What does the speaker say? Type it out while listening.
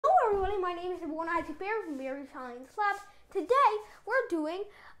my name is Saborna Isaac Bear from Berry Science Lab. Today, we're doing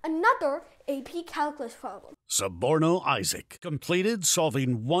another AP Calculus problem. Saborno Isaac completed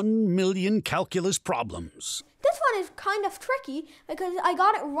solving 1 million calculus problems. This one is kind of tricky because I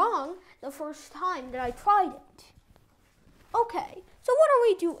got it wrong the first time that I tried it. Okay, so what are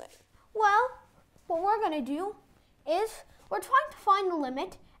we doing? Well, what we're going to do is we're trying to find the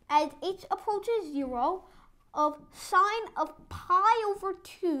limit as h approaches 0 of sine of pi over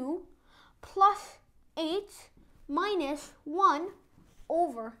 2 plus 8 minus 1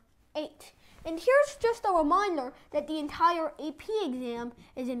 over 8. And here's just a reminder that the entire AP exam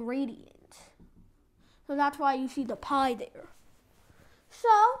is in radians. So that's why you see the pi there. So,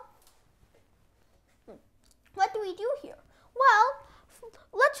 what do we do here? Well,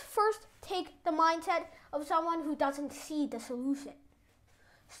 let's first take the mindset of someone who doesn't see the solution.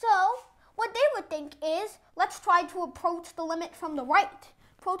 So, what they would think is, let's try to approach the limit from the right.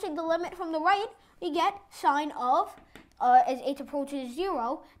 Approaching the limit from the right, we get sine of, as h approaches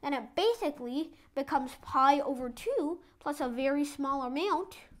 0, then it basically becomes pi over 2 plus a very small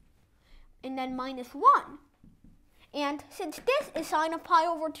amount, and then minus 1. And since this is sine of pi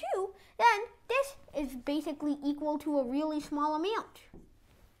over 2, then this is basically equal to a really small amount.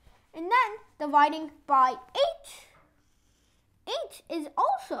 And then dividing by 8 is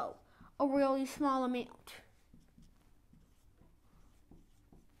also a really small amount.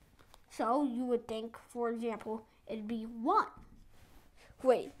 So you would think, for example, it'd be 1.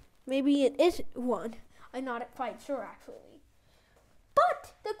 Wait, maybe it is 1. I'm not quite sure, actually.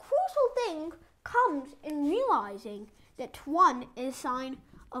 But the crucial thing comes in realizing that 1 is sine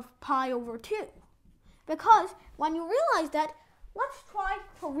of pi over 2. Because when you realize that, let's try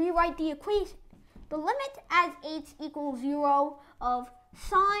to rewrite the equation. The limit as h equals 0 of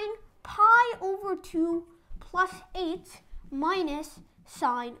sine pi over 2 plus 8 minus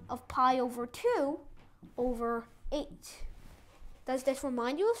sine of pi over 2 over 8. Does this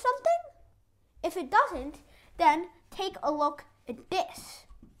remind you of something? If it doesn't, then take a look at this.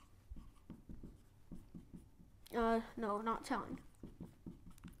 No, not sine.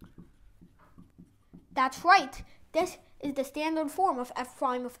 That's right. This is the standard form of f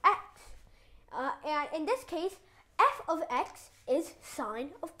prime of x. And in this case, f of x is sine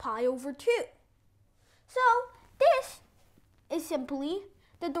of pi over 2. So this is simply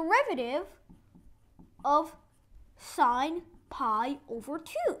the derivative of sine pi over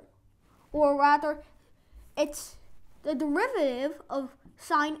 2. Or rather, it's the derivative of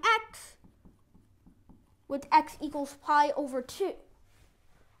sine x with x equals pi over 2.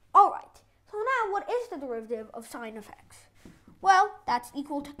 Alright, so now what is the derivative of sine of x? Well, that's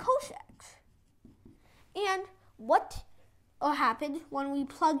equal to cos x. And what happens when we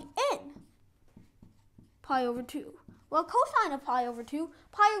plug in pi over 2? Well, cosine of pi over 2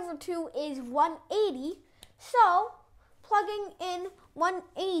 is 180. So, plugging in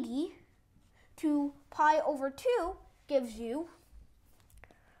 180 to pi over 2 gives you,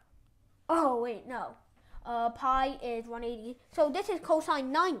 pi is 180. So this is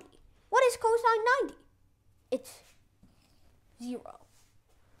cosine 90. What is cosine 90? It's 0.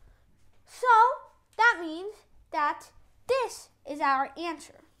 So, that means that this is our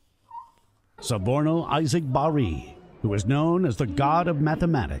answer. Saborno Isaac Bari, who is known as the god of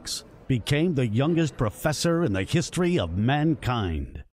mathematics, became the youngest professor in the history of mankind.